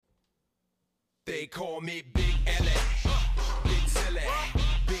They call me Big L.A., Big Silly,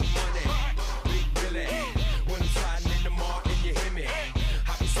 Big Money, Big Billy. When I'm sliding in the mall and you hear me,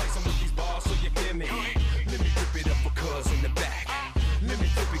 I be slicing with these bars so you feel me. Let me rip it up for cuz in the back. Let me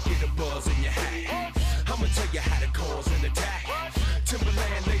flip it, get a buzz in your hat. I'ma tell you how to cause an attack.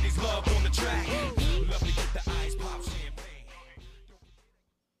 Timberland ladies love on the track. Love to get the ice pop champagne.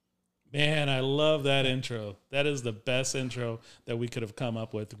 Man, I love that intro. That is the best intro that we could have come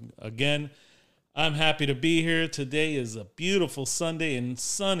up with. Again, I'm happy to be here. Today is a beautiful Sunday in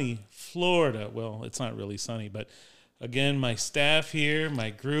sunny Florida. Well, it's not really sunny, but again, my staff here, my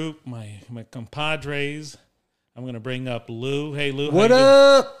group, my compadres. I'm going to bring up Lou. Hey, Lou. What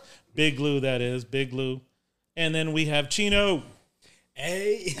up? Big Lou, that is. Big Lou. And then we have Chino.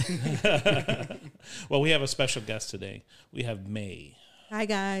 Hey. Well, we have a special guest today. We have May. Hi,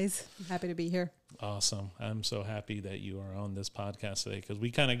 guys. I'm happy to be here. Awesome. I'm so happy that you are on this podcast today because we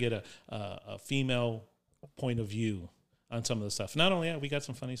kind of get a female point of view on some of the stuff. Not only that, we got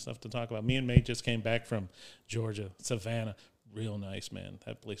some funny stuff to talk about. Me and May just came back from Georgia, Savannah. Real nice, man.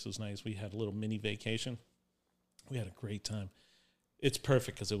 That place was nice. We had a little mini vacation. We had a great time. It's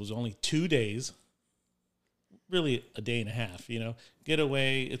perfect because it was only 2 days, really a day and a half, get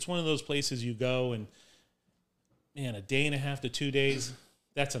away. It's one of those places you go and, man, a day and a half to 2 days,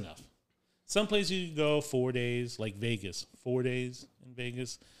 that's enough. Some places you go 4 days, like Vegas. 4 days in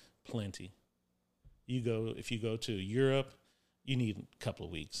Vegas, plenty. If you go to Europe, you need a couple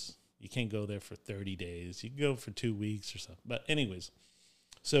of weeks. You can't go there for 30 days. You can go for 2 weeks or something. But anyways,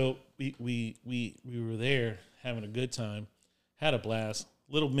 so we were there having a good time, had a blast,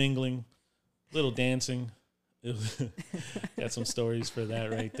 little mingling, little dancing. Got some stories for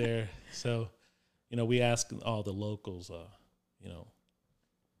that right there. So, we asked all the locals,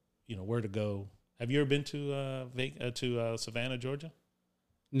 where to go. Have you ever been to Savannah, Georgia?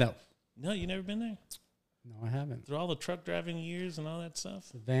 No. No, you never been there? No, I haven't. Through all the truck driving years and all that stuff?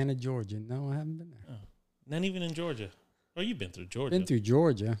 Savannah, Georgia. No, I haven't been there. Oh. Not even in Georgia. Oh, you've been through Georgia. Been through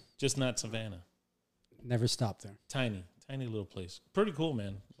Georgia. Just not Savannah. Never stopped there. Tiny little place. Pretty cool,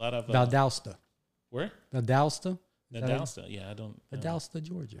 man. A lot of... Valdosta. Where? Valdosta. Valdosta. Yeah, I don't... Valdosta,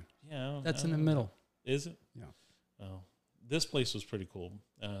 Georgia. Yeah. That's in the middle. Is it? Yeah. Oh. This place was pretty cool.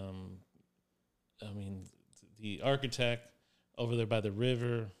 The architect over there by the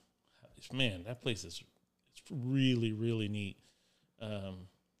river, man, that place it's really, really neat.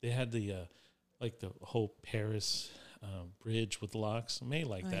 They had the whole Paris bridge with locks. May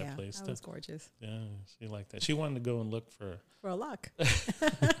like that place. That was gorgeous. Yeah, she liked that. She wanted to go and look for a lock.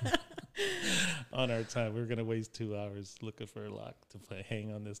 On our time, we were gonna waste 2 hours looking for a lock to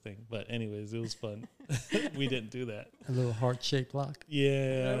hang on this thing. But anyways, it was fun. We didn't do that. A little heart-shaped lock.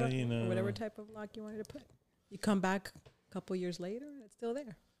 Yeah, whatever type of lock you wanted to put. You come back a couple years later, and it's still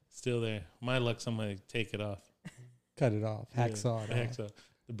there. Still there. My luck, somebody take it off. Cut it off. Hacksaw it off. Hacksaw.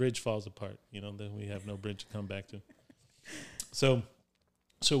 The bridge falls apart. Then we have no bridge to come back to. So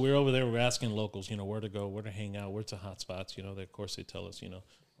we're over there. We're asking locals, where to go, where to hang out, where's the hot spots. Of course they tell us,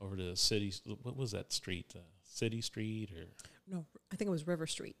 over to the city. What was that street? City Street or? No, I think it was River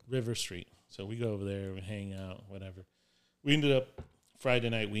Street. River Street. So we go over there, we hang out, whatever. We ended up, Friday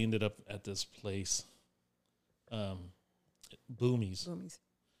night, at this place, Boomies.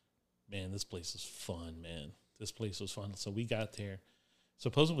 Man, this place is fun, man. This place was fun. So we got there.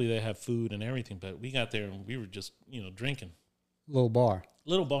 Supposedly they have food and everything, but we got there and we were just, drinking. Little bar,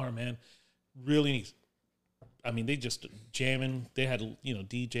 man. Really neat. I mean, they just jamming. They had,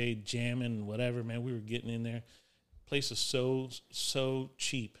 DJ jamming, whatever, man. We were getting in there. Place is so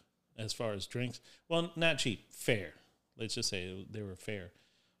cheap as far as drinks. Well, not cheap, fair. Let's just say they were fair.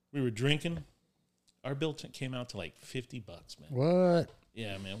 We were drinking. Our bill came out to like $50, man. What?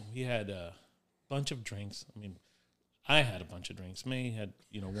 Yeah, man. We had a bunch of drinks. I mean, I had a bunch of drinks. May had,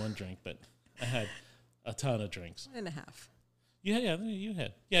 one drink, but I had a ton of drinks. 1.5.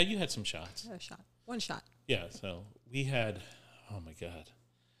 You had some shots. A shot. One shot. Yeah, so we had, oh my God.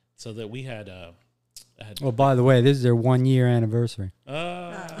 So that we had, well, by the way, this is their 1 year anniversary.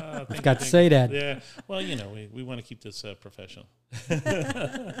 I forgot to say that. Yeah. Well, we want to keep this professional.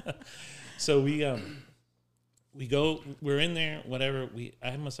 So we're in there, whatever.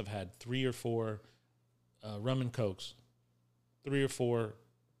 I must have had 3 or 4 rum and cokes, 3 or 4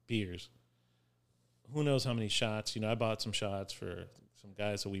 beers. Who knows how many shots? I bought some shots for some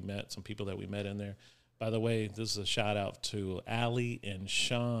guys that we met, some people that we met in there. By the way, this is a shout out to Allie and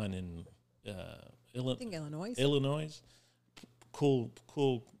Sean in Illinois. Cool,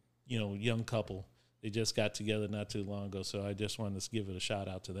 young couple. They just got together not too long ago, so I just wanted to give it a shout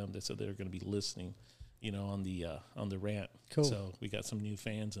out to them. They said they were going to be listening, on the rant. Cool. So we got some new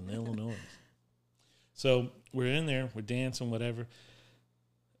fans in Illinois. So we're in there, we're dancing, whatever.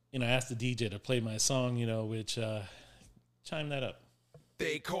 And I asked the DJ to play my song, which chime that up.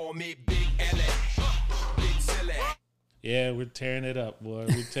 They call me Big L.A. Big Silly. Yeah, we're tearing it up, boy.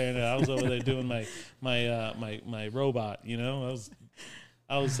 We're tearing it. I was over there doing my robot.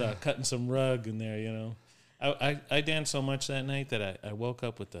 I was cutting some rug in there. I danced so much that night that I woke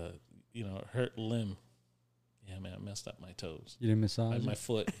up with a hurt limb. Yeah, man, I messed up my toes. You didn't massage My it?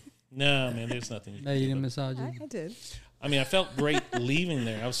 foot. No, man, there's nothing. No, you didn't massage it? I did. I mean, I felt great leaving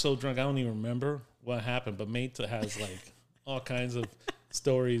there. I was so drunk, I don't even remember what happened. But Mate has like all kinds of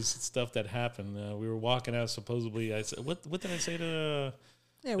stories, stuff that happened. We were walking out. Supposedly, I said, "What did I say to?"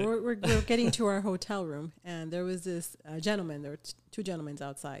 Yeah, we're getting to our hotel room, and there was this gentleman. There were two gentlemen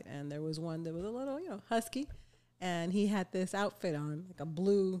outside, and there was one that was a little, husky, and he had this outfit on, like a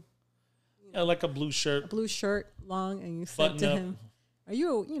blue, like a blue shirt, long, and you said button to up. him, "Are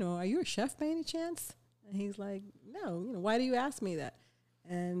you a chef by any chance?" And he's like, "No, why do you ask me that?"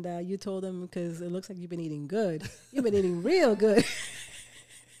 And you told him, because it looks like you've been eating good. You've been eating real good.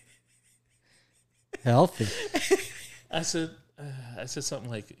 Healthy. I said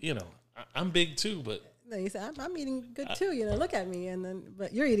something like, I'm big too, but No, he said, I'm eating good too. Look at me.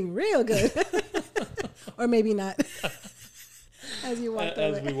 But you're eating real good. Or maybe not. As you walked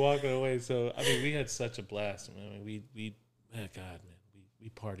away. As we walked away. So, I mean, we had such a blast. I mean, we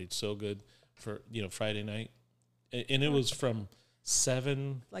partied so good for, Friday night. And it was from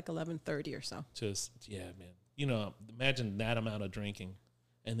 7 like 11:30 or so. to, yeah, man. Imagine that amount of drinking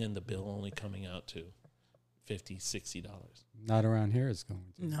and then the bill only coming out to $50, $60. Not around here it's going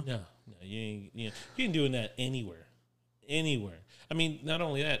to. No. No, you ain't doing that anywhere. I mean, not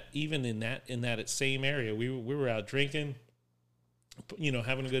only that, even in that same area, we were out drinking,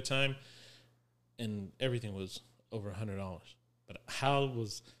 having a good time, and everything was over $100. But how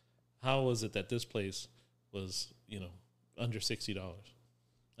was it that this place was under $60?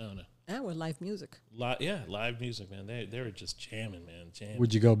 I don't know. And with live music. Live music, man. They were just jamming, man. Jamming.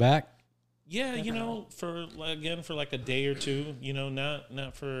 Would you go back? Yeah, for like a day or two,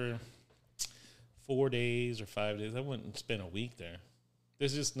 not for 4 days or 5 days. I wouldn't spend a week there.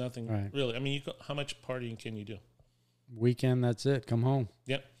 There's just nothing Right. really. I mean, how much partying can you do? Weekend, that's it. Come home.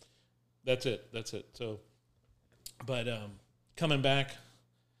 Yep, that's it. So, but coming back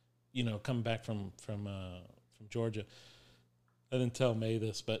from Georgia, I didn't tell May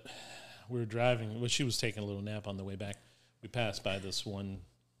this, but we were driving. Well, she was taking a little nap on the way back. We passed by this one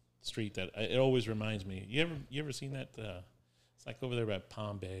street that it always reminds me. You ever seen that? It's like over there by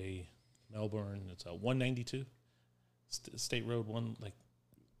Palm Bay, Melbourne. It's a 192 State Road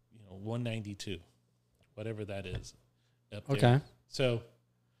 192, whatever that is. Up there. Okay. So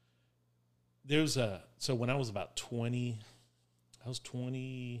so when I was about 20, I was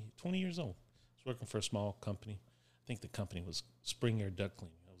 20 years old. I was working for a small company. I think the company was Spring Air Duct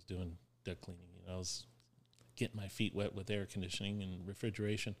Cleaning. I was doing duct cleaning. I was getting my feet wet with air conditioning and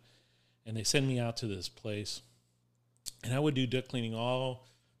refrigeration. And they send me out to this place. And I would do duct cleaning all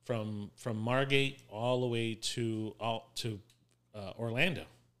from Margate all the way to Orlando.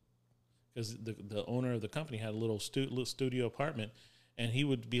 Because the owner of the company had a little studio apartment. And he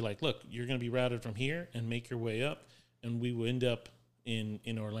would be like, look, you're going to be routed from here and make your way up. And we would end up in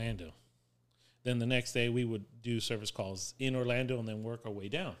Orlando. Then the next day we would do service calls in Orlando and then work our way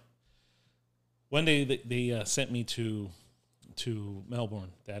down. One day they sent me to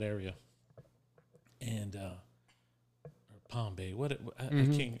Melbourne, that area, and or Palm Bay. I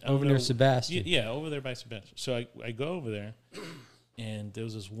can't Over near Sebastian. Yeah, over there by Sebastian. So I go over there, and there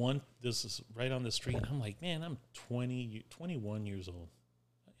was this is right on the street. And I'm like, man, I'm 21 years old.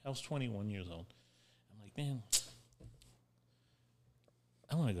 I was 21 years old. I'm like, man,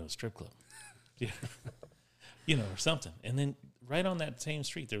 I want to go to a strip club. Yeah. Or something. And then right on that same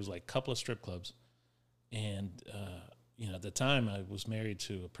street, there was like a couple of strip clubs. And, at the time I was married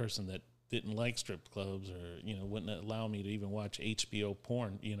to a person that didn't like strip clubs or, wouldn't allow me to even watch HBO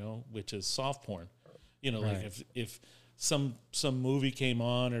porn, which is soft porn. Right. Like if some movie came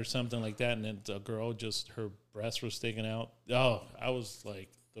on or something like that and then a girl her breasts were sticking out. Oh, I was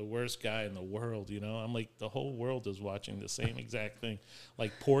like the worst guy in the world, I'm like, the whole world is watching the same exact thing,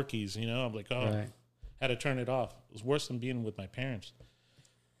 like Porky's, I'm like, oh, right. Had to turn it off. It was worse than being with my parents.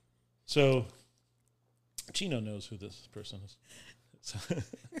 So Chino knows who this person is.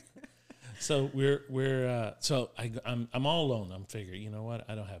 So I'm all alone. I'm figuring, you know what?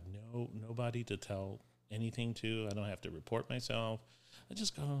 I don't have nobody to tell anything to. I don't have to report myself. I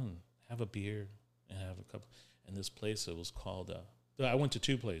just go and have a beer and have a couple. And this place, it was called. I went to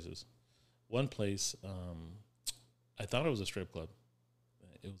two places. One place, I thought it was a strip club.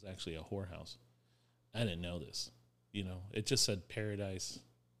 It was actually a whorehouse. I didn't know this. You know, it just said Paradise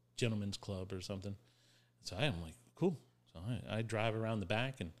Gentlemen's Club or something. So I'm like, cool. So I drive around the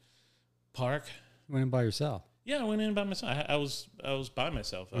back and park. You went in by yourself. Yeah, I went in by myself. I was by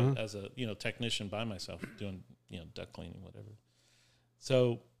myself as a technician by myself doing duct cleaning, whatever.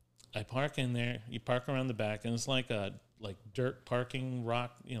 So I park in there. You park around the back, and it's like a dirt parking,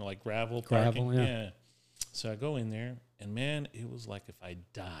 rock, like gravel parking. Yeah. So I go in there, and man, it was like if I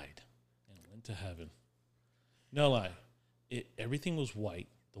died and went to heaven. No lie, everything was white.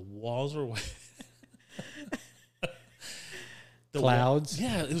 The walls were white. Clouds.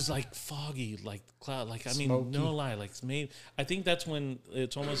 Yeah, it was like foggy, like cloud. Like I mean, Smoky. no lie. Like I think that's when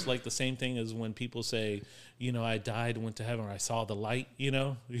it's almost like the same thing as when people say, I died, went to heaven, or I saw the light.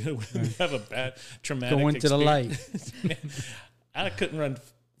 When you have a bad traumatic. Go into the light. Man, I couldn't run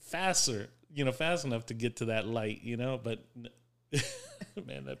fast enough to get to that light. But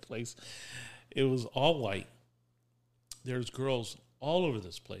man, that place, it was all white. There's girls all over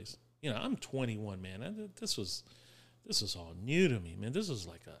this place. I'm 21, man. This was all new to me, man. This is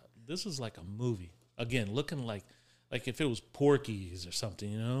like a movie. Again, looking like if it was Porky's or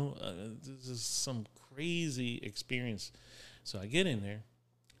something, this is some crazy experience. So I get in there,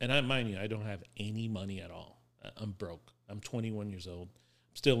 and I don't have any money at all. I'm broke. I'm 21 years old.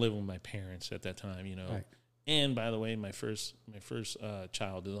 I'm still living with my parents at that time, Right. And by the way, my first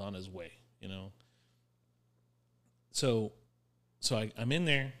child is on his way, So I'm in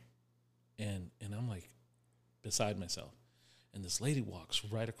there, and I'm like beside myself, and this lady walks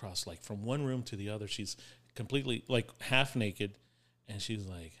right across, like from one room to the other. She's completely like half naked, and she's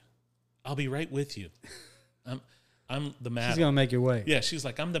like, "I'll be right with you." I'm the madam. She's gonna make your way. Yeah, she's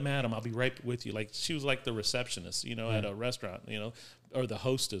like, "I'm the madam. I'll be right with you." Like she was like the receptionist, at a restaurant, or the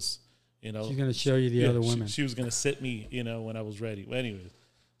hostess, She's gonna show you the other she- women. She was gonna sit me, when I was ready. Well, anyways,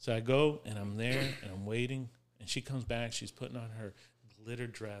 so I go and I'm there and I'm waiting, and she comes back. She's putting on her glitter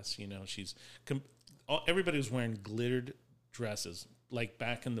dress. She's everybody was wearing glittered dresses, like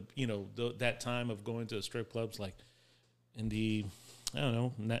back in the that time of going to strip clubs, like in the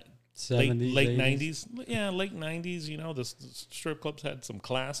 70s, late 80s. 90s. Yeah, late 90s. The strip clubs had some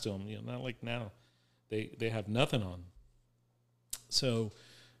class to them. Not like now. They have nothing on. So,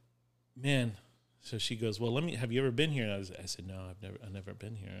 man. So she goes, "Well, have you ever been here?" And I said, "No, I've never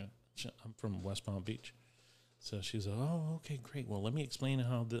been here. I'm from West Palm Beach." So she's like, "Oh, okay, great. Well, let me explain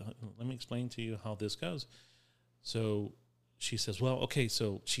to you how this goes." So she says, "Well, okay."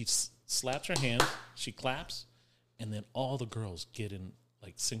 So she slaps her hands, she claps, and then all the girls get in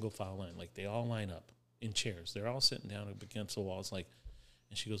like single file line, like they all line up in chairs. They're all sitting down up against the walls, like.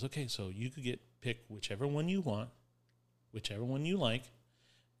 And she goes, "Okay, so you could pick whichever one you want, whichever one you like,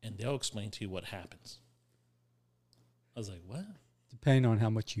 and they'll explain to you what happens." I was like, "What?" Depending on how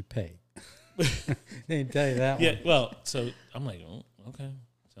much you pay. They didn't tell you that Yeah, one. well, so I'm like, "Oh, okay."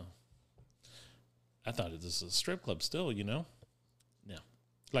 So I thought this was a strip club still, No,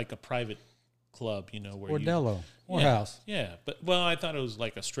 like a private club, where Bordello. Or yeah, house. Yeah, but I thought it was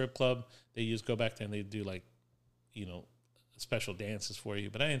like a strip club. They just go back there and they do like, special dances for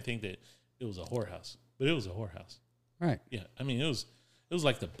you. But I didn't think that it was a whorehouse. But it was a whorehouse. Right. Yeah, I mean it was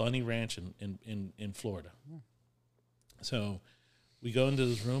like the Bunny Ranch in Florida. So we go into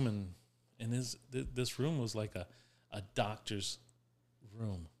this room and this room was like a doctor's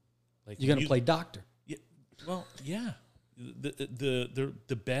room. Like You're gonna play doctor. Yeah, well, yeah.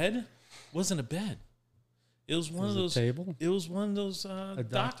 The bed wasn't a bed. It was one of those table. It was one of those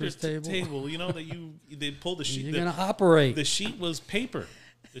doctor's table? table. That they pull the sheet. You're gonna operate. The sheet was paper.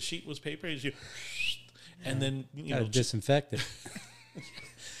 The sheet was paper. As you, and then Gotta disinfect it.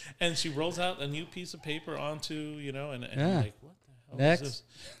 and she rolls out a new piece of paper onto and Yeah. I'm like, what the hell Next. is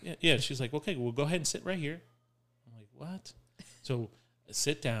this? Yeah. She's like, okay, well, go ahead and sit right here. I'm like, what? So I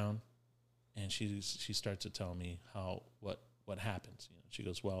sit down, and she starts to tell me what happens. She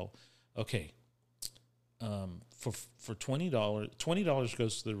goes, well, okay. For $20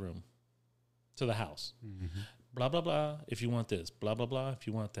 goes to the room, to the house. Mm-hmm. Blah blah blah. If you want this, blah blah blah. If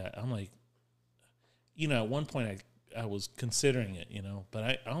you want that, I'm like, at one point I was considering it, but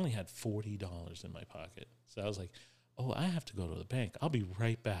I only had $40 in my pocket, so I was like, oh, I have to go to the bank. I'll be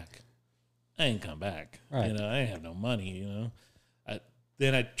right back. I ain't come back. Right. I ain't have no money.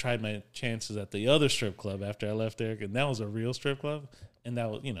 Then I tried my chances at the other strip club after I left there, and that was a real strip club, and that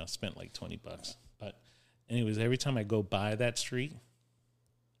was spent like $20. But anyways, every time I go by that street,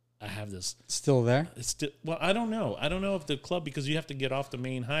 I have this. Still there? It's still, well, I don't know. I don't know if the club, because you have to get off the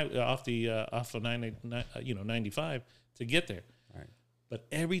main highway, off of 95 to get there. Right. But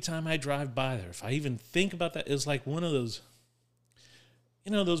every time I drive by there, if I even think about that, it's like one of those.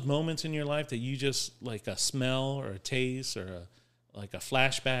 you know, those moments in your life that you just like a smell or a taste or like a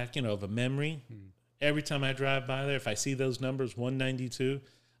flashback, you know, of a memory. Every time I drive by there, if I see those numbers 192,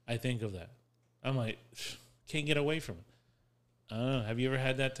 I think of that. I'm like, can't get away from it. I don't know. Have you ever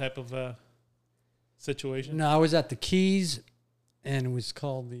had that type of situation? No, I was at the Keys, and it was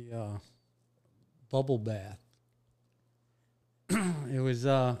called the Bubble Bath. It was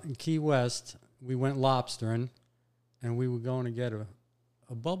in Key West. We went lobstering, and we were going to get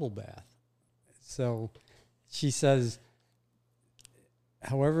a bubble bath. So she says,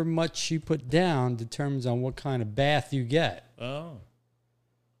 however much you put down determines on what kind of bath you get. Oh.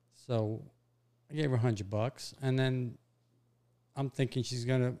 So I gave her $100, and then I'm thinking she's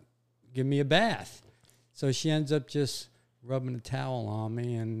going to give me a bath. So she ends up just rubbing a towel on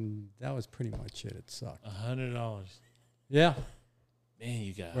me, and that was pretty much it. It sucked. $100. Yeah. Man,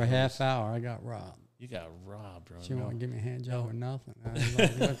 you got For a half hour, I got robbed. You got robbed, bro. She won't give me a hand job or nothing. I was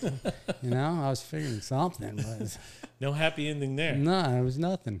like, what the- you know, I was figuring something, but No happy ending there. no, it was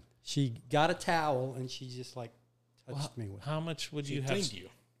nothing. She got a towel, and she just like touched me with How much would She you have? cleaned you.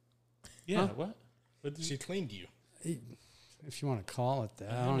 Yeah, Huh? what did She you, cleaned you. it. If you want to call it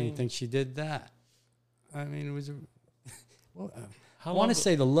that. I I don't mean- even think she did that. I mean, it was a. Well, how I long want to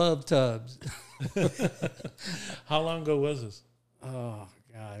say the love tubs. how long ago was this? Oh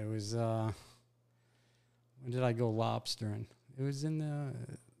God, it was. When did I go lobstering? It was in the.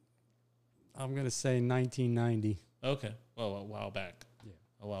 I'm gonna say 1990. Okay. Well, a while back. Yeah.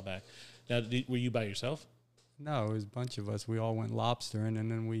 A while back. Now, were you by yourself? No, it was a bunch of us. We all went lobstering,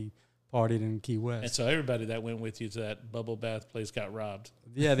 and then we partied in Key West. And so everybody that went with you to that bubble bath place got robbed.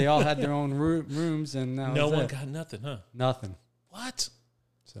 Yeah, they all had their own rooms, and that No was one it. got nothing, huh? Nothing. What?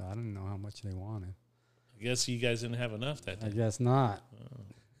 So I didn't know how much they wanted. I guess you guys didn't have enough that I day. guess not.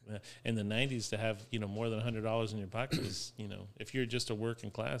 Yeah. In the 90s, to have, you know, more than $100 in your pocket is, you know, if you're just a working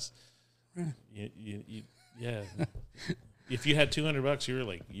class, yeah. If you had $200, you were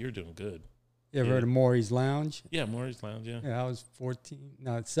like, you're doing good. You ever Yeah. heard of Maury's Lounge? Yeah, Maury's Lounge, yeah. Yeah, I was 14.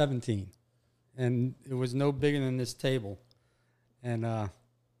 No, it's 17. And it was no bigger than this table. And I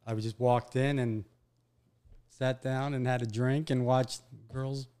just walked in and sat down and had a drink and watched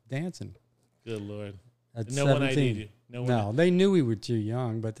girls dancing. Good Lord. At No 17. one ID'd you. No one. No, they knew we were too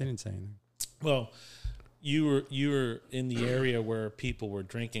young, but they didn't say anything. Well, you were in the area where people were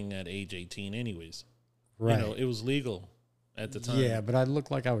drinking at age 18 anyways. Right. You know, it was legal at the time. Yeah, but I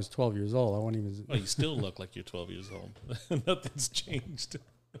looked like I was 12 years old. I wasn't even. Well, you still look like you're 12 years old. Nothing's changed.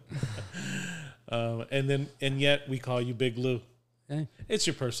 And yet we call you Big Lou. Hey, It's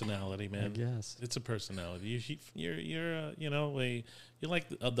your personality, I man. guess. It's a personality. You're you know, you're like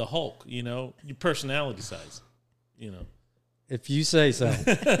the Hulk. You know, your personality size. You know. If you say so.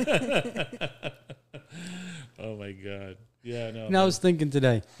 Oh my God. Yeah, no. You know, I was thinking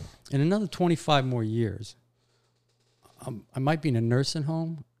today, in another 25 more years, I might be in a nursing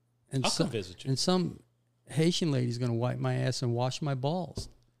home, and I'll come visit you. and some Haitian lady's going to wipe my ass and wash my balls.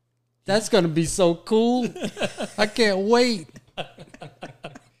 That's going to be so cool. I can't wait.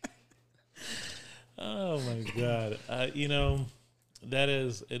 Oh my God. You know, it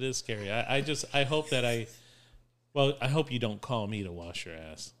is scary. I hope that I hope you don't call me to wash your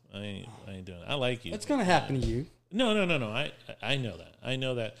ass. I ain't doing it. I like you. It's going to happen to you. No. I know that. I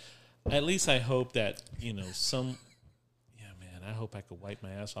know that. At least I hope that, you know, man, I hope I could wipe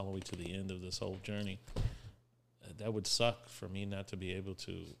my ass all the way to the end of this whole journey. That would suck for me not to be able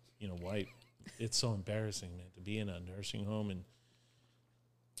to, you know, wipe. It's so embarrassing, man, to be in a nursing home and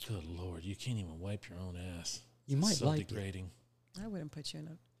good Lord, you can't even wipe your own ass. You It's might so like it. degrading. I wouldn't put you in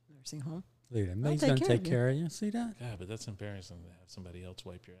a nursing home. Look at that. I'll Mae's take going to care take of you. care of you. See that? God, but that's embarrassing to have somebody else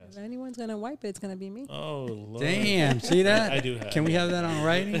wipe your ass. If anyone's gonna wipe it, it's gonna be me. Oh Lord. Damn. See that? I do have. Can we have that on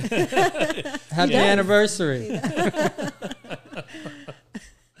writing? Happy does. anniversary.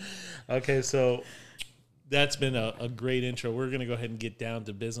 Okay, so that's been a great intro. We're going to go ahead and get down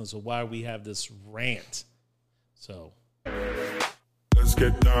to business of why we have this rant. So, Let's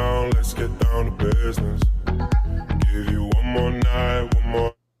get down to business. Give you one more night, one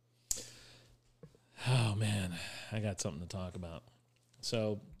more. oh man, I got something to talk about.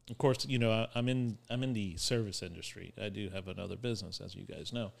 So, of course, you know, I'm in the service industry. I do have another business, as you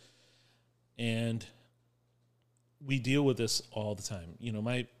guys know, and we deal with this all the time. You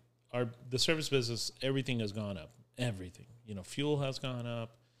know, the service business, everything has gone up. Everything, you know, fuel has gone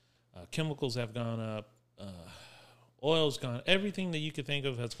up, chemicals have gone up, oil's gone. Everything that you could think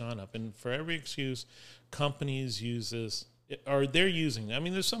of has gone up, and for every excuse, companies use this, or they're using. I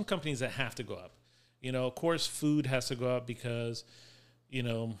mean, there's some companies that have to go up. You know, of course, food has to go up because,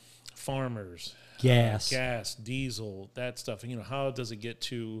 farmers, Gas. diesel, that stuff. How does it get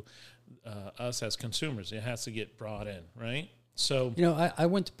to us as consumers? It has to get brought in, right? So I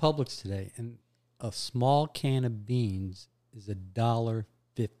went to Publix today, and a small can of beans is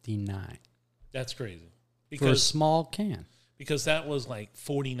 $1.59 that's crazy for a small can. because that was like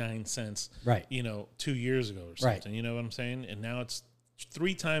 49 cents, Right. 2 years ago or Right. something. You know what I'm saying? And now it's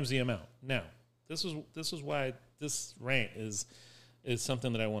 3 times the amount. Now, this is why this rant is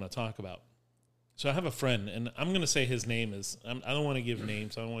something that I want to talk about. So I have a friend, and I'm going to say his name is, I don't want to give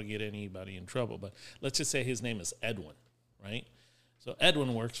names, so I don't want to get anybody in trouble, but let's just say his name is Edwin, right? So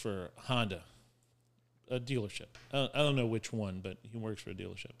Edwin works for Honda, a dealership. I don't know which one, but he works for a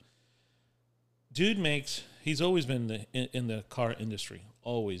dealership. Dude he's always been in the car industry.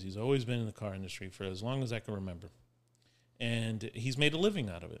 Always. He's always been in the car industry for as long as I can remember. And he's made a living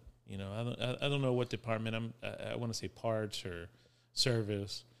out of it. I don't know what department I want to say parts or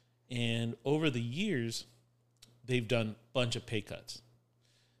service. And over the years, they've done a bunch of pay cuts.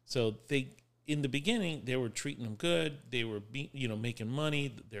 So in the beginning, they were treating them good. They were making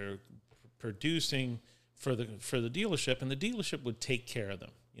money. They're producing for the dealership, and the dealership would take care of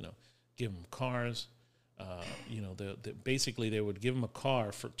them. Give them cars. Basically they would give them a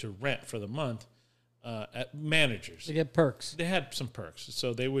car to rent for the month. At managers, They get perks. they had some perks,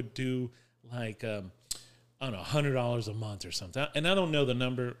 so they would do like I don't know, $100 a month or something. And I don't know the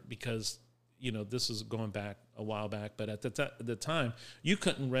number because this is going back a while back. But at the time, you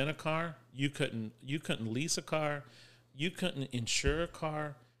couldn't rent a car, you couldn't lease a car, you couldn't insure a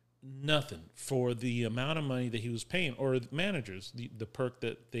car. Nothing for the amount of money that he was paying, or the managers, the perk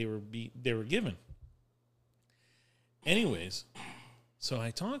that they were given. Anyways, so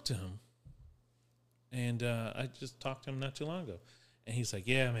I talked to him, and I just talked to him not too long ago, and he's like,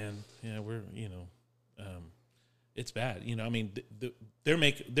 "Yeah, man, we're it's bad. They're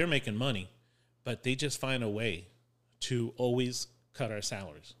making money, but they just find a way to always cut our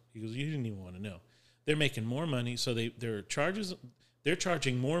salaries." He goes, "You didn't even want to know. They're making more money, so they're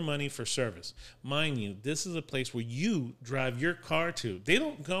charging more money for service. Mind you, this is a place where you drive your car to. They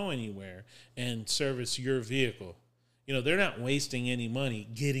don't go anywhere and service your vehicle. They're not wasting any money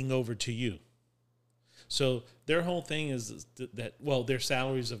getting over to you. So their whole thing is that their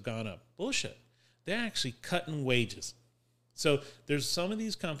salaries have gone up. Bullshit. They're actually cutting wages. So there's some of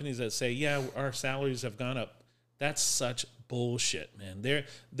these companies that say, yeah, our salaries have gone up. That's such bullshit, man.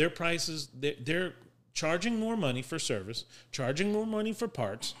 Their prices, they're charging more money for service, charging more money for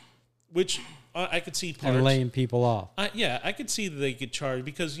parts, which I could see parts. And laying people off. I could see that they could charge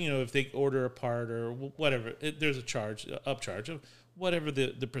because, if they order a part or whatever, there's a upcharge of whatever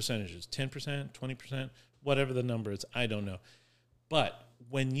the percentage is, 10%, 20%, whatever the number is, I don't know. But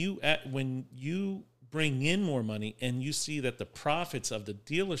when you bring in more money and you see that the profits of the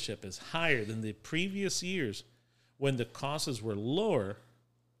dealership is higher than the previous years when the costs were lower,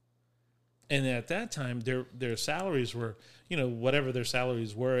 and at that time, their salaries were, whatever their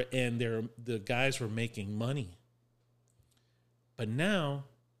salaries were, and the guys were making money. But now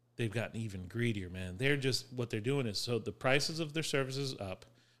they've gotten even greedier, man. What they're doing is, so the prices of their services up,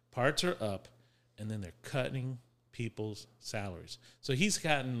 parts are up, and then they're cutting people's salaries. So he's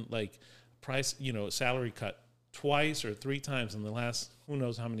gotten salary cut twice or 3 times in the last who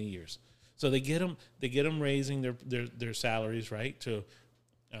knows how many years. So they get them raising their salaries, right, to,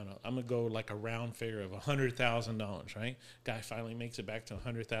 I don't know, I'm going to go like a round figure of $100,000, right? Guy finally makes it back to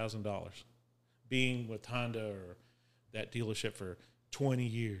 $100,000 being with Honda or that dealership for 20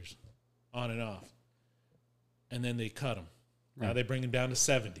 years on and off. And then they cut him. Right. Now they bring him down to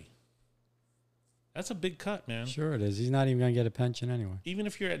 70. That's a big cut, man. Sure it is. He's not even going to get a pension anyway. Even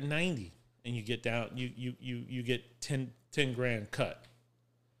if you're at 90 and you get down, you get 10 grand cut.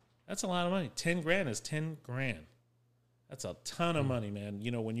 That's a lot of money. 10 grand is 10 grand. That's a ton of money, man.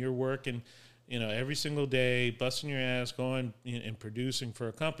 When you're working, every single day, busting your ass, going and producing for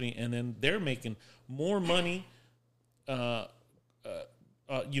a company, and then they're making more money,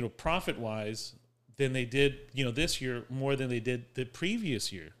 profit-wise than they did, this year, more than they did the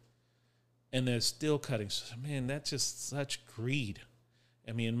previous year. And they're still cutting. So, man, that's just such greed.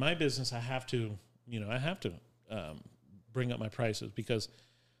 I mean, in my business, I have to bring up my prices because,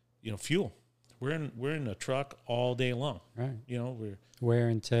 fuel. We're in a truck all day long. Right. We're wear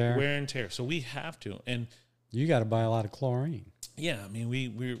and tear. So we have to. And you got to buy a lot of chlorine. Yeah, I mean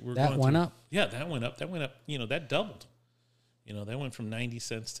we're that going went through, up. Yeah, that went up. That doubled. That went from 90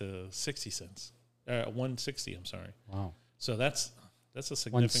 cents to 60 cents. 160. I'm sorry. Wow. So that's a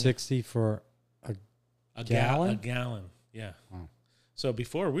significant 160 for a gallon. A gallon. Yeah. Wow. So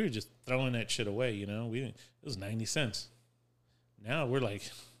before we were just throwing that shit away. It was 90 cents. Now we're like,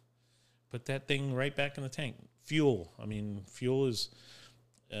 put that thing right back in the tank. Fuel. I mean, fuel is,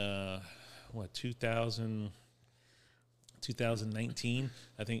 2019,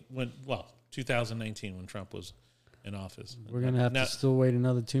 I think 2019 when Trump was in office. We're going to have to still wait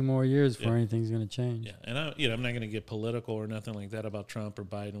another 2 more years before anything's going to change. Yeah, and I'm not going to get political or nothing like that about Trump or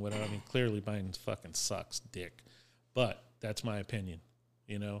Biden, whatever. I mean, clearly Biden fucking sucks dick, but that's my opinion.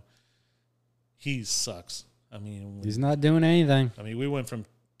 He sucks. I mean, He's not doing anything. I mean, we went from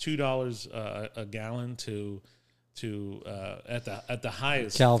 $2 a gallon to at the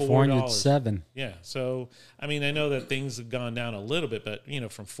highest California $4. at $7. Yeah. So I mean, I know that things have gone down a little bit, but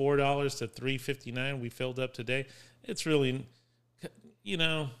from $4 to $3.59 we filled up today. It's really,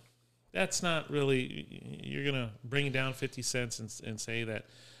 that's not really. You're gonna bring it down 50 cents and say that.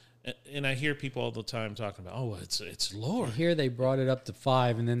 And I hear people all the time talking about, oh, it's lower. Here they brought it up to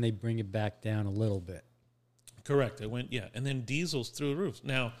 5, and then they bring it back down a little bit. Correct. It went, and then diesel's through the roof.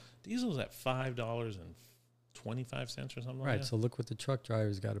 Now diesel's at $5.25 or something like that. Right. So look what the truck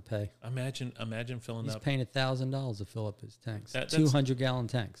drivers got to pay. Imagine filling He's up. paying $1,000 to fill up his tanks. That's 200-gallon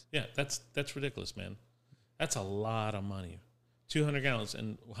tanks. Yeah, that's ridiculous, man. That's a lot of money. 200 gallons,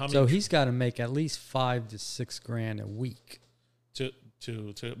 and how many? So he's got to make at least $5,000 to $6,000 a week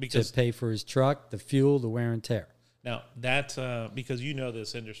because to pay for his truck, the fuel, the wear and tear. Now that because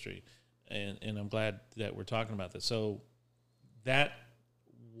this industry, and I'm glad that we're talking about this. So that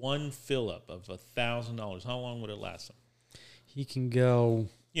one fill up of $1,000, how long would it last him? He can go.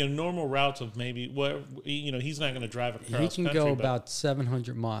 Normal routes of maybe he's not going to drive across. He can go about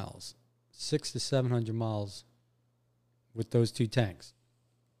 700 miles, 600 to 700 miles, with those 2 tanks.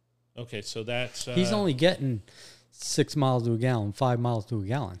 Okay, so that's he's only getting 6 miles to a gallon, 5 miles to a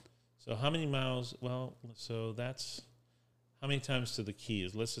gallon. So how many miles? Well, so that's how many times to the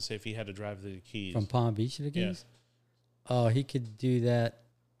Keys? Let's just say if he had to drive to the Keys From Palm Beach to the Keys? Yeah. He could do that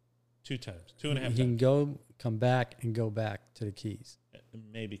 2 times, 2.5 times. He can go, come back, and go back to the Keys.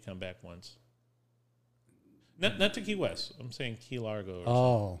 Maybe come back once. Not to Key West. I'm saying Key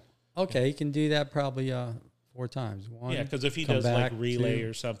Largo. Okay. He can do that probably 4 times. One, yeah, because if he come does back, like relay 2,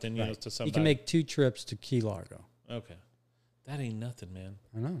 or something, right. To somebody. He can make 2 trips to Key Largo. Okay. That ain't nothing, man.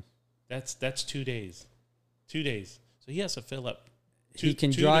 I know. That's 2 days. 2 days. So he has to fill up. He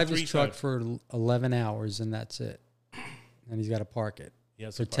can drive his truck for 11 hours, and that's it. And he's got to park it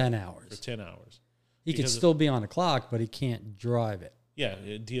for 10 hours. For 10 hours. He could still be on the clock, but he can't drive it. Yeah,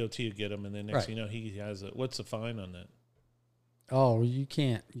 DOT will get him, and then next thing you know, he has what's the fine on that? Oh, you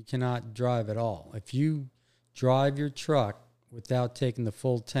can't. You cannot drive at all. If you drive your truck without taking the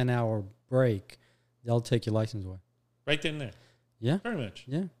full 10-hour break, they'll take your license away. Right then and there. Yeah. Very much.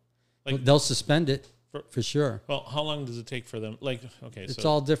 Yeah. Like, they'll suspend it for sure. Well, how long does it take for them? Like, okay, it's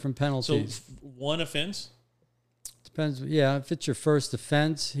all different penalties. So one offense? Depends. Yeah, if it's your first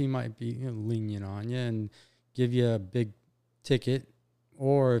offense, he might be lenient on you and give you a big ticket.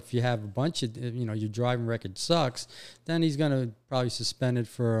 Or if you have a bunch of, your driving record sucks, then he's going to probably suspend it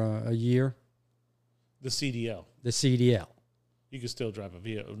for a year. The CDL. The CDL. You can still drive a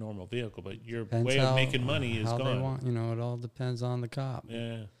normal vehicle, but your Depends way of making money is how gone. They want, it all depends on the cop.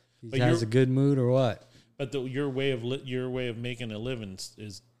 Yeah. If he has a good mood or what. But your way of making a living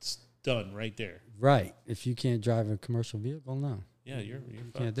is done right there. Right. If you can't drive a commercial vehicle, no. Yeah, you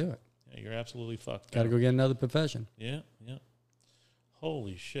can't do it. Yeah, you're absolutely fucked. Got to go get another profession. Yeah.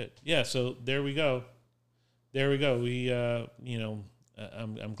 Holy shit. Yeah, so there we go. We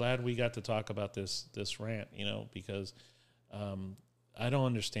I'm glad we got to talk about this rant, because I don't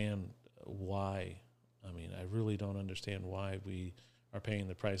understand why. I mean, I really don't understand why we are paying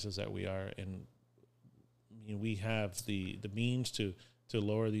the prices that we are, and we have the means to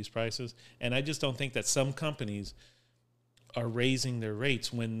lower these prices, and I just don't think that some companies are raising their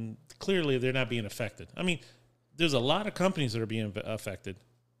rates when clearly they're not being affected. I mean, there's a lot of companies that are being affected.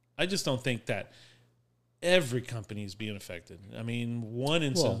 I just don't think that every company is being affected. I mean, one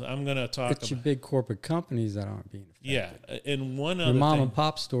instance, I'm going to talk about. It's your big corporate companies that aren't being affected. Yeah, and one other your mom thing, and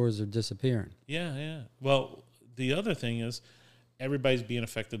pop stores are disappearing. Yeah. Well, the other thing is everybody's being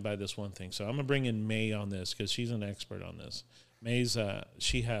affected by this one thing. So I'm going to bring in May on this because she's an expert on this. May's,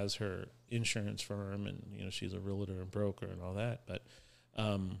 she has her insurance firm, and, she's a realtor and broker and all that. But,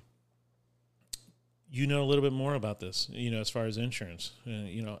 a little bit more about this, as far as insurance.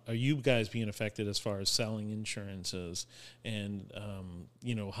 Are you guys being affected as far as selling insurances? And,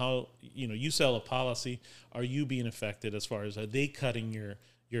 how, you sell a policy. Are you being affected as far as, are they cutting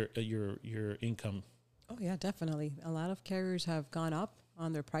your income? Oh, yeah, definitely. A lot of carriers have gone up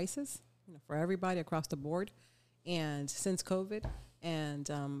on their prices, for everybody across the board. And since COVID and,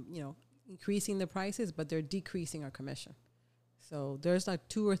 increasing the prices, but they're decreasing our commission. So there's like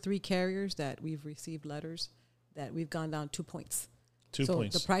 2 or 3 carriers that we've received letters that we've gone down 2 points. 2 so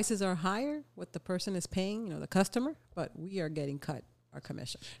points. the prices are higher, what the person is paying, the customer, but we are getting cut our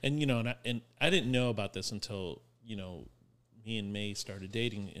commission. And and I didn't know about this until me and May started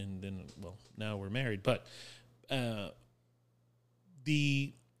dating, and then now we're married. But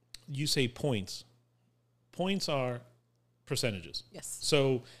you say points. Points are percentages. Yes.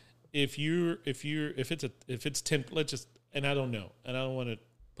 So if it's 10, let's just, and I don't know, and I don't want to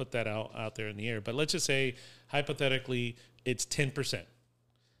put that out there in the air, but let's just say hypothetically it's 10%,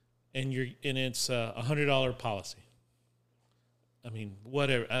 and it's a $100 policy. I mean,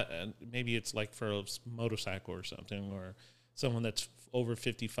 whatever. Maybe it's like for a motorcycle or something, or someone that's over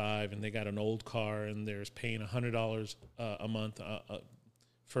 55 and they got an old car and they're paying $100 a month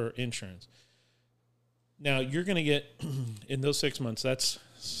for insurance. Now you're going to get in those 6 months. That's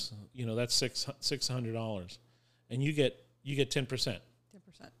 $600, and you get 10%.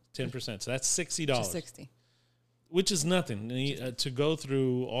 10%. So that's $60. 60. Which is nothing to go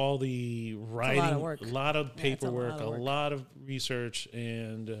through all the writing, a lot of paperwork, a lot of research,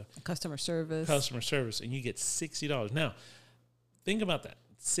 and customer service, and you get $60. Now, think about that: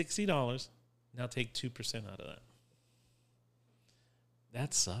 $60. Now take 2% out of that.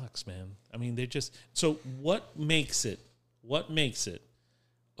 That sucks, man. I mean, so what makes it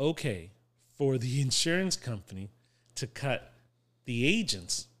okay for the insurance company to cut the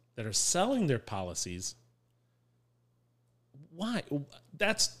agents that are selling their policies? Why?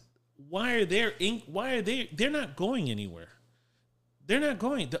 They're not going anywhere. They're not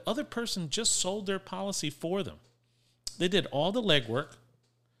going. The other person just sold their policy for them. They did all the legwork.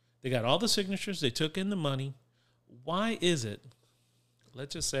 They got all the signatures. They took in the money. Why is it?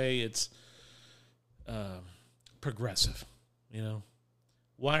 Let's just say it's progressive.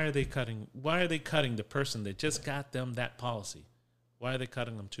 Why are they cutting the person that just got them that policy? Why are they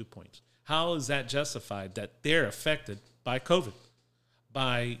cutting them 2 points? How is that justified that they're affected by COVID,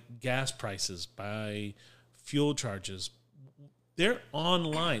 by gas prices, by fuel charges? They're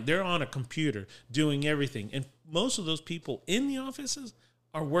online. They're on a computer doing everything. And most of those people in the offices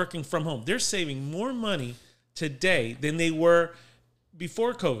are working from home. They're saving more money today than they were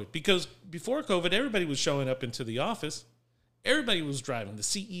before COVID. Because before COVID, everybody was showing up into the office. Everybody was driving. The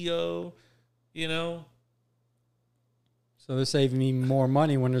CEO, So they're saving me more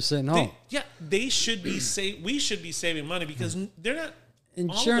money when they're sitting home. They should be we should be saving money because they're not.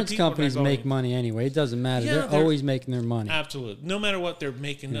 Insurance companies make money anyway. It doesn't matter. They're always making their money. Absolutely. No matter what, they're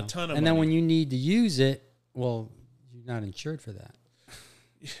making a ton of money. And then when you need to use it, you're not insured for that.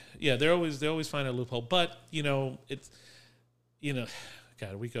 Yeah, they always find a loophole. But, it's,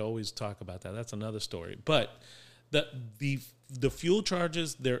 God, we could always talk about that. That's another story. But the fuel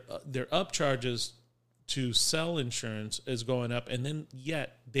charges, their up charges to sell insurance is going up, and then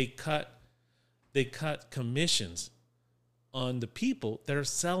yet they cut commissions on the people that are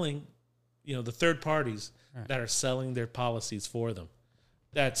selling, the third parties that are selling their policies for them.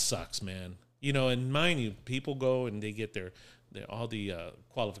 That sucks, man. And mind you, people go and they get their all the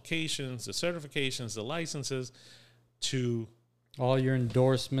qualifications, the certifications, the licenses to all your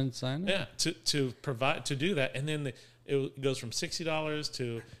endorsements. I know. Yeah, to provide to do that, and then it goes from $60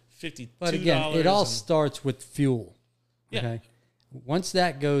 to $52. But again, it all starts with fuel. Yeah. Okay. Once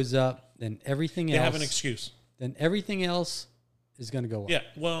that goes up, then everything else. They have an excuse. Then everything else is going to go up. Yeah.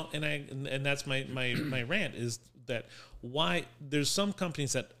 Well, and that's my rant is that why there's some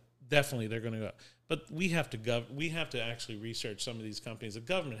companies that definitely they're going to go up, but we have to actually research some of these companies. The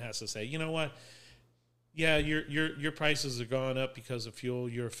government has to say, you know what? Yeah, your prices are going up because of fuel.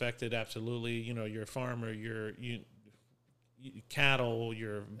 You're affected, absolutely. You're a farmer. You're cattle,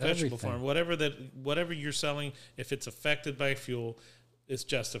 your vegetable farm, whatever you're selling, if it's affected by fuel, it's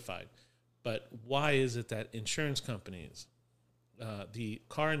justified. But why is it that insurance companies, the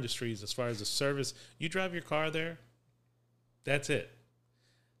car industries, as far as the service, you drive your car there, that's it.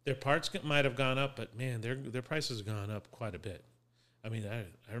 Their parts might have gone up, but man, their prices have gone up quite a bit. I mean, I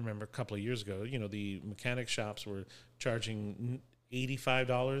remember a couple of years ago, the mechanic shops were charging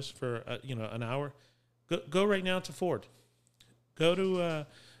 $85 for an hour. Go right now to Ford. Go to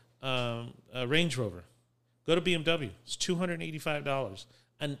a Range Rover. Go to BMW. It's $285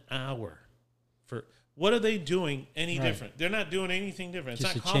 an hour. For what are they doing any different? They're not doing anything different.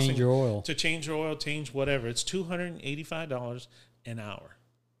 Just it's not to costing change your oil. To change your oil, change whatever. It's $285 an hour.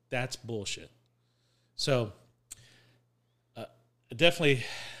 That's bullshit. So definitely,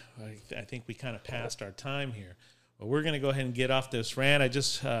 I think we kind of passed our time here. But we're going to go ahead and get off this rant. I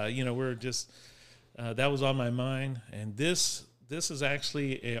just, we're just, that was on my mind. And this this is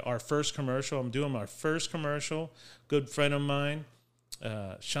actually our first commercial. I'm doing my first commercial. Good friend of mine,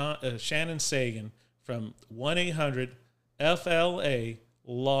 Shannon Sagan from 1-800-FLA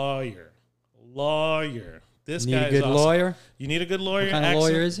Lawyer. This Need a guy's good awesome. lawyer? You need a good lawyer. What kind of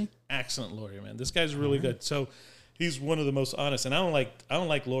lawyer is he? Excellent lawyer, man. This guy's really good. So he's one of the most honest, and I don't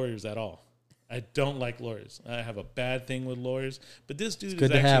like lawyers at all. I don't like lawyers. I have a bad thing with lawyers. But this dude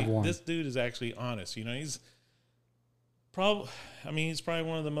good to have one. This dude is actually honest. You know, he's probably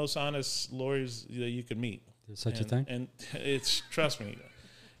one of the most honest lawyers that you could meet. There's such a thing? And it's, trust me,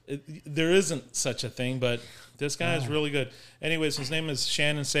 there isn't such a thing, but this guy is really good. Anyways, his name is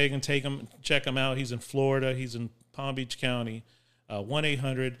Shannon Sagan. Check him out. He's in Florida. He's in Palm Beach County.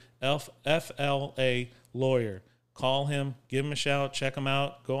 1-800-FLA Lawyer. Call him. Give him a shout. Check him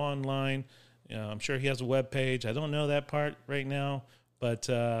out. Go online. I'm sure he has a web page. I don't know that part right now, but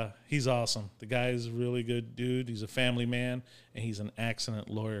he's awesome. The guy is a really good dude. He's a family man, and he's an excellent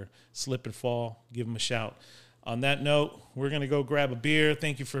lawyer. Slip and fall. Give him a shout. On that note, we're going to go grab a beer.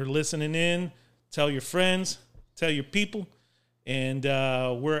 Thank you for listening in. Tell your friends. Tell your people. And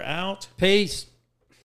we're out. Peace.